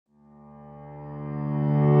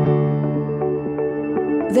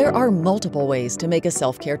There are multiple ways to make a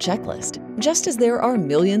self-care checklist, just as there are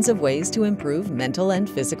millions of ways to improve mental and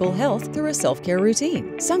physical health through a self-care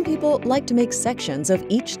routine. Some people like to make sections of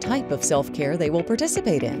each type of self-care they will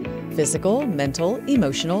participate in: physical, mental,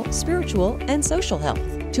 emotional, spiritual, and social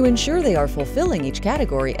health, to ensure they are fulfilling each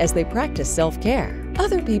category as they practice self-care.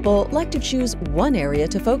 Other people like to choose one area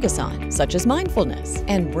to focus on, such as mindfulness,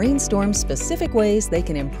 and brainstorm specific ways they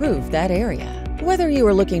can improve that area. Whether you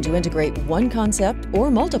are looking to integrate one concept or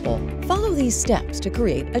multiple, follow these steps to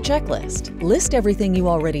create a checklist. List everything you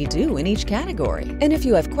already do in each category. And if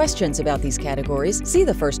you have questions about these categories, see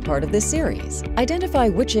the first part of this series. Identify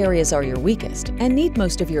which areas are your weakest and need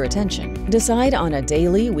most of your attention. Decide on a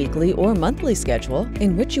daily, weekly, or monthly schedule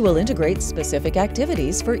in which you will integrate specific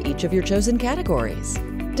activities for each of your chosen categories.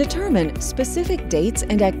 Determine specific dates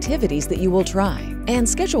and activities that you will try, and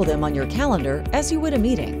schedule them on your calendar as you would a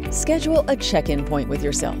meeting. Schedule a check-in point with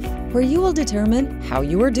yourself, where you will determine how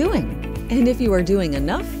you are doing, and if you are doing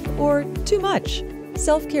enough or too much.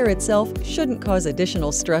 Self-care itself shouldn't cause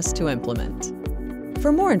additional stress to implement.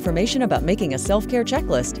 For more information about making a self-care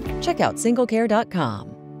checklist, check out SingleCare.com.